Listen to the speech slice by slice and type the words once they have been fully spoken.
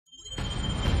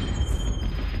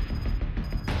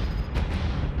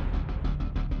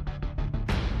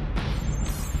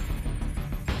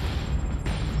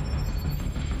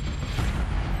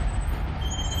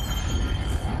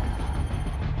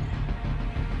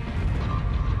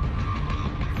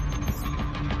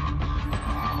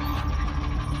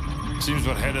Seems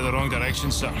we're headed the wrong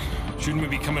direction, sir. Shouldn't we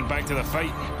be coming back to the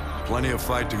fight? Plenty of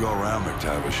fight to go around,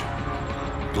 McTavish.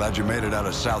 Glad you made it out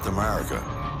of South America.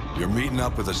 You're meeting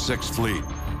up with the 6th Fleet,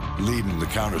 leading the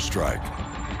counterstrike.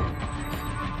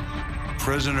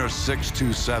 Prisoner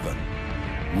 627.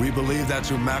 We believe that's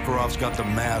who Makarov's got the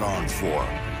mad on for,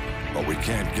 but we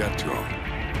can't get to him.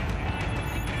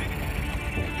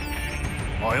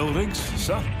 Oil rigs,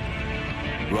 sir?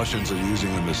 Russians are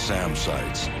using them as SAM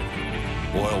sites.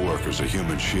 Oil workers are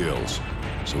human shields,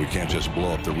 so we can't just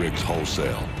blow up the rigs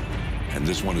wholesale. And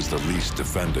this one is the least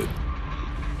defended.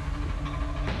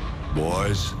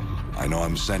 Boys, I know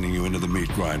I'm sending you into the meat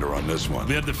grinder on this one.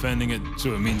 They're defending it,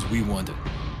 so it means we want it.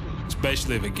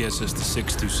 Especially if it gets us to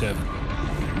 627.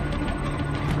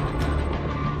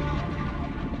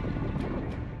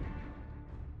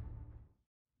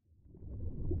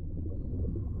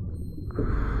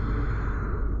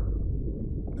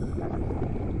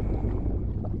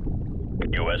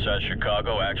 USS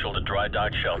Chicago, actual to dry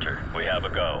dock shelter. We have a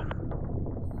go.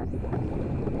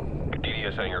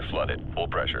 DDS hangar flooded. Full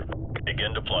pressure.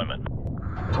 Begin deployment.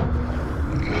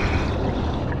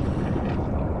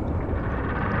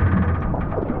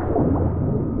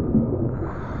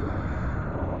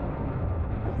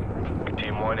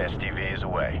 Team 1, STV is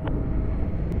away.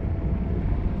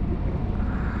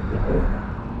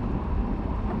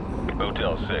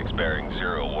 Hotel 6, bearing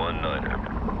 019er.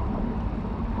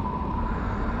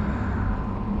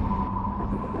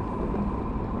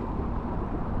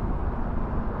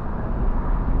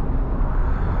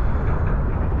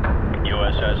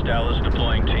 USS Dallas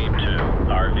deploying Team 2.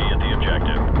 RV at the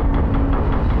objective.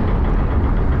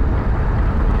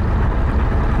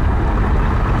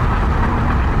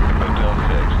 Hotel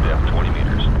 6, depth 20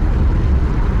 meters.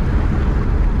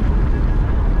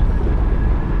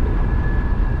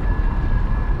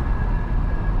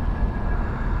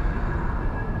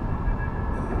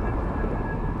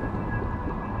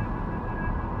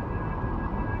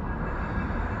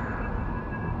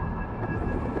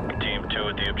 Team 2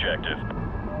 at the objective.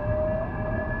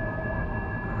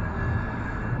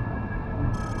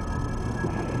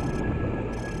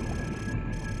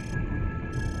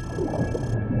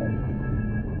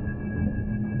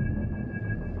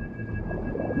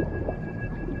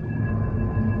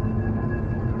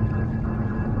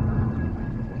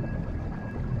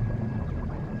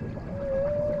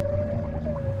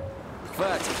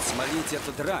 Хватит смолить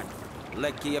эту дрань.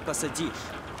 Легкие посадишь.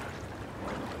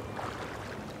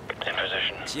 In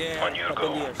position. Те On you to go.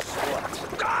 поболеешь, вот.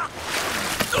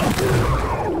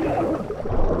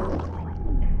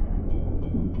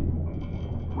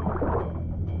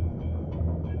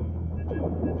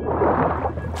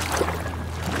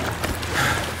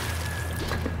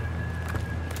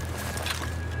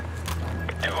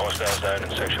 Two hostiles down in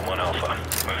Section 1 Alpha.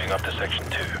 Moving up to Section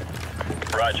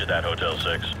 2. Roger that, Hotel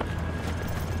 6.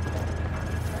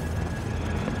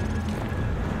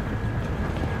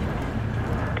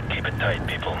 Keep it tight,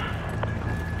 people.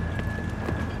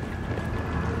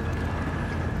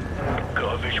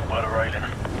 Got a visual by the railing.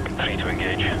 3 to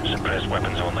engage. Suppress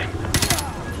weapons only.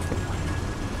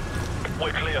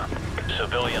 We're clear.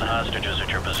 Civilian hostages at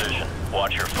your position.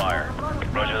 Watch your fire.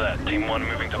 Roger that. Team 1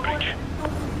 moving to breach.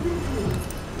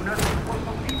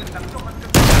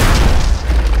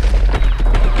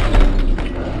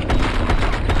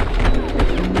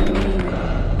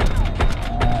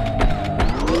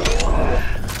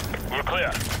 We're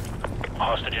clear.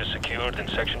 Hostages secured in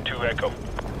Section 2 Echo.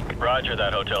 Roger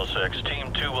that, Hotel 6.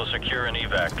 Team 2 will secure an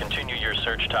evac. Continue your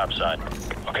search topside.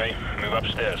 Okay, move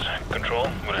upstairs. Control,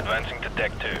 we're advancing to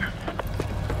Deck 2.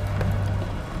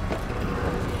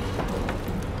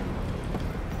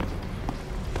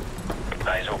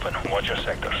 Eyes open. Watch your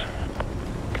sectors.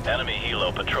 Enemy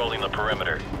helo patrolling the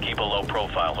perimeter. Keep a low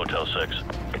profile, Hotel 6.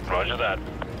 Roger that.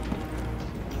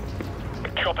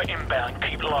 Chopper inbound.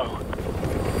 Keep low.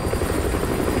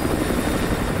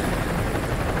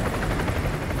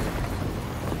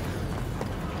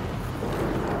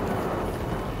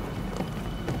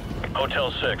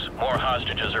 Hotel 6, more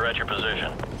hostages are at your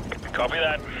position. Copy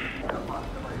that.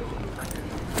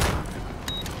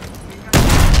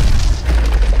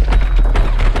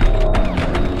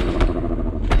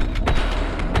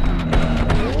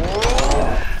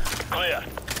 Clear.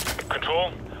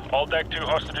 Control, all Deck 2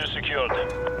 hostages secured.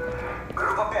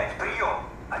 Группа 5, прием!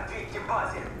 Ответьте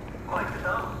базе! Мальчик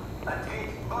там?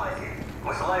 Ответь базе!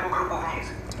 Высылаем группу вниз.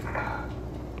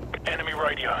 Enemy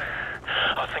radio.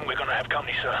 I think we're gonna have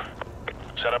company, sir.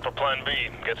 Set up a plan B.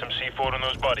 Get some C4 on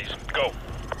those bodies. Go.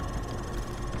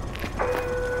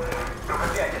 Группа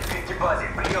 5, ответьте базе!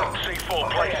 Прием! C4,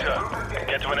 place, sir.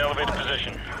 Get to an elevated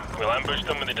position. We'll ambush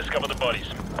them when they discover the bodies.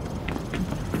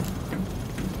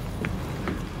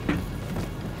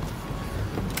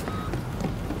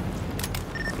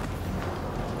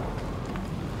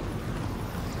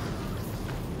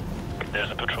 There's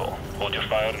the patrol. Hold your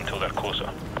fire until they're closer.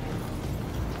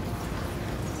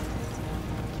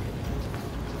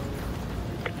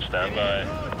 Stand by.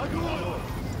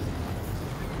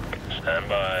 Stand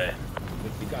by.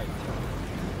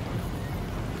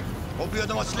 Убью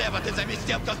одного слева, ты займись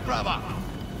тем, кто справа!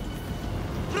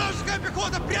 Вражеская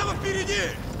пехота прямо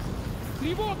впереди!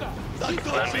 Тревога! Точно!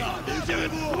 Do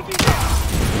it.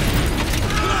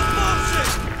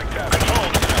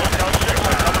 Контрол, this is Hotel 6.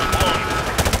 Our cover's blown.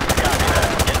 Copy that.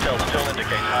 Intel still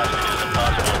indicates hostages and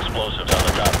possible explosives on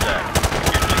the top deck.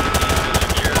 Your team needs to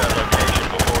secure that location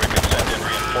before we can send in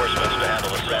reinforcements to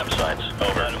handle the SAM sites.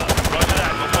 Over. Roger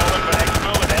that. We'll call in for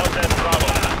exfil with LtGen Bravo.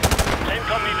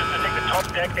 CENTCOM needs us to take the top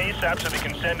deck ASAP so they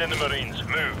can send in the Marines.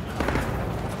 Move.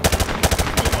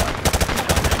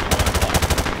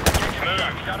 Move.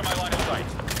 Out of my line of sight.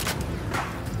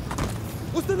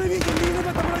 Установите мины в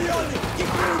этом районе! Их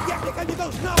техника не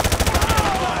должна...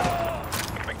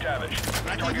 McTavish,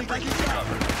 target breaking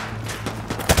cover.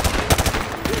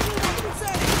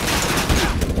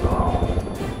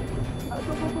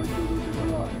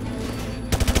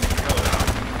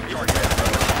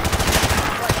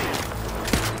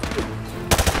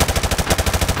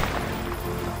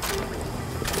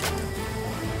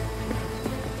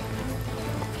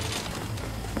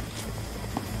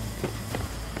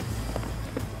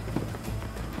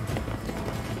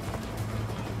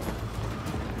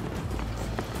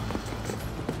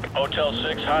 Hotel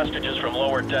 6 hostages from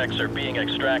lower decks are being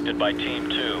extracted by Team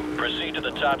 2. Proceed to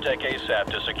the top deck ASAP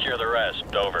to secure the rest.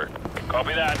 Over.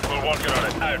 Copy that. We're working on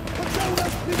it. Out.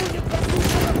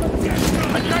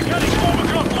 Attack heading 12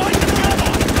 o'clock. Light the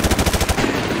cover!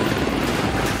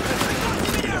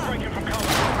 They're breaking from cover.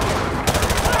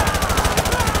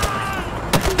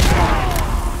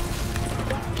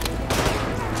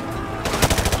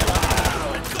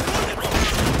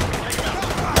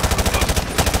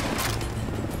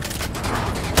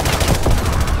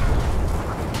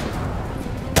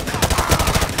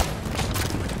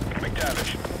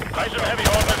 Some heavy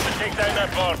ordnance to take down that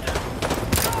fort.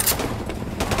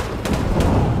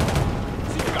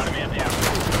 Got him in there.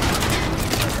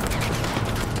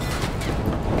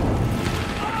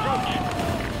 Approach.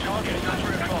 Target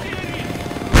under assault.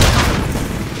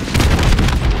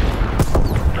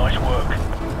 Nice work.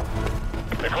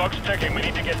 The clock's ticking. We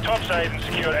need to get topside and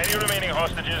secure any remaining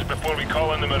hostages before we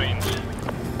call in the Marines.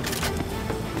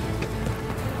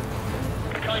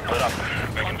 Split up.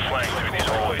 We can flank through these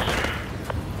hallways.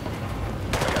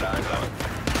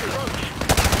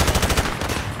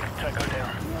 Tango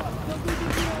down.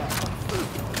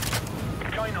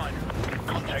 K9.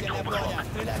 Contact 12 o'clock.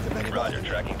 Roger,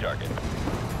 tracking target.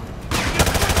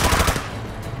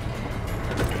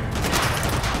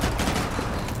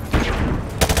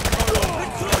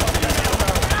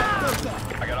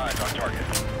 I got eyes on target.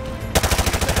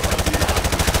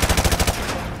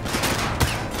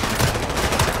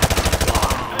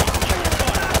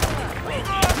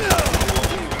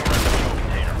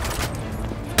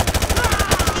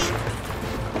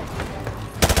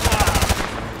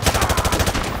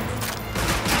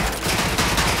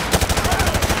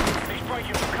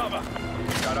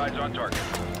 On target.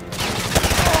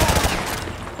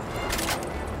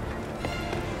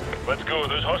 Let's go.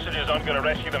 Those hostages aren't going to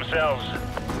rescue themselves.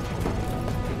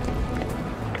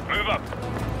 Move up.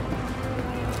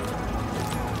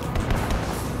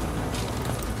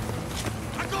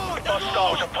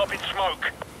 Hostiles are popping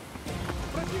smoke.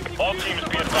 All teams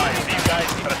be advised. These guys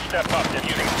gotta step up. They're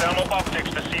using thermal optics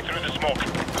to see through the smoke.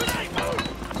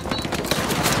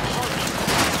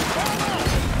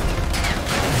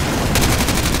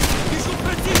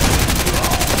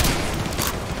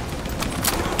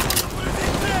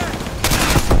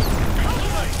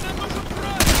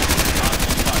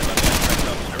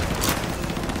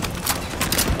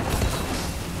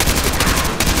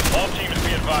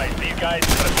 These guys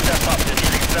gotta step up. They're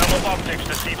using thermal optics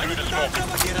to see through the smoke.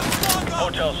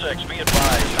 Hotel 6, be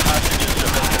advised. The hostages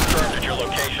have been confirmed at your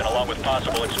location along with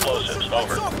possible explosives.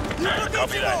 Over.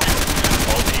 Copy that.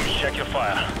 All teams, check your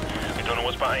fire. We don't know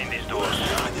what's behind these doors.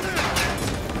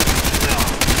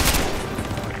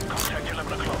 Contact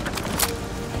 11 o'clock.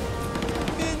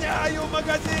 Меняю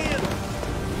магазин!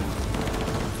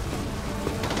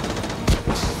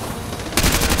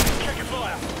 Check your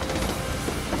fire.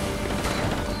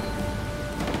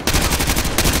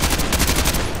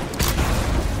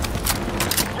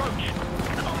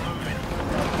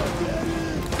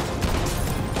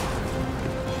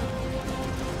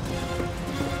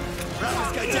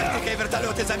 Техника и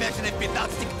вертолеты замечены в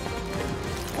 15...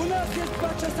 У нас есть 2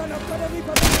 часа на второй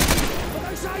подачи!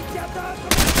 Продолжайте атаку!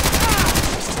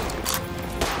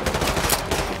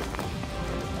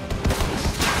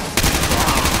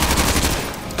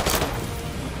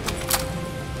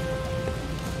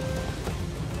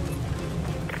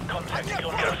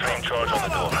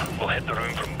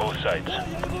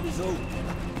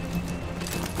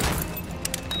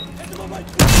 Давай!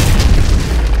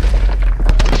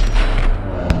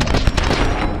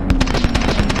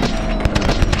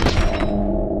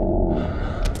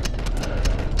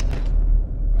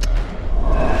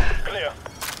 Clear.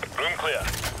 Room clear.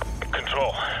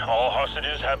 Control. All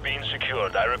hostages have been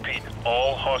secured. I repeat,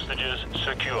 all hostages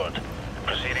secured.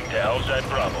 Proceeding to LZ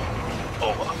Bravo.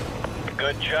 Over.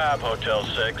 Good job, Hotel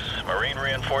 6. Marine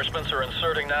reinforcements are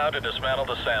inserting now to dismantle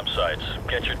the SAM sites.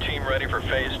 Get your team ready for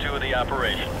Phase 2 of the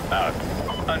operation. Out.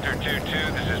 Hunter 2-2,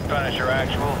 this is Punisher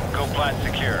Actual. Go plat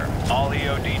secure. All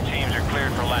EOD teams are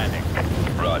cleared for landing.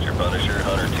 Roger, Punisher.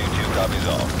 Hunter 2-2 copies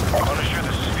all. Punisher,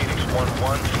 this is Phoenix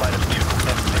 1-1, flight of 2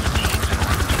 F-15s en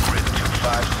route to grid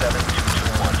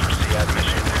 257221 for SEAD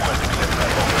mission. Request accept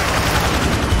that over.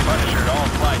 Punisher, all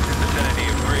flights in vicinity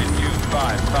of grid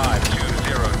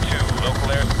 255202.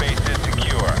 Local airspace is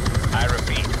secure. I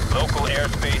repeat, local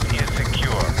airspace is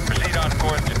secure. Proceed on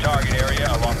course to target area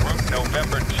along route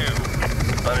November 2.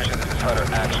 Punisher, this is Hunter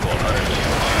Actual. Hunter 2-2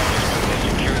 just quickly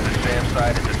secured the SAM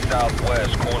site at the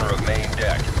southwest corner of main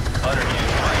deck. Hunter 2-3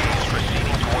 is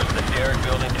proceeding towards the derrick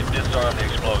building to disarm the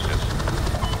explosives.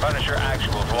 Punisher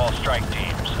Actual to all strike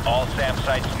teams. All SAM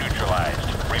sites neutralized.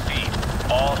 Repeat,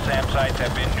 all SAM sites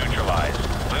have been neutralized.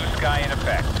 Blue sky in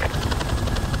effect.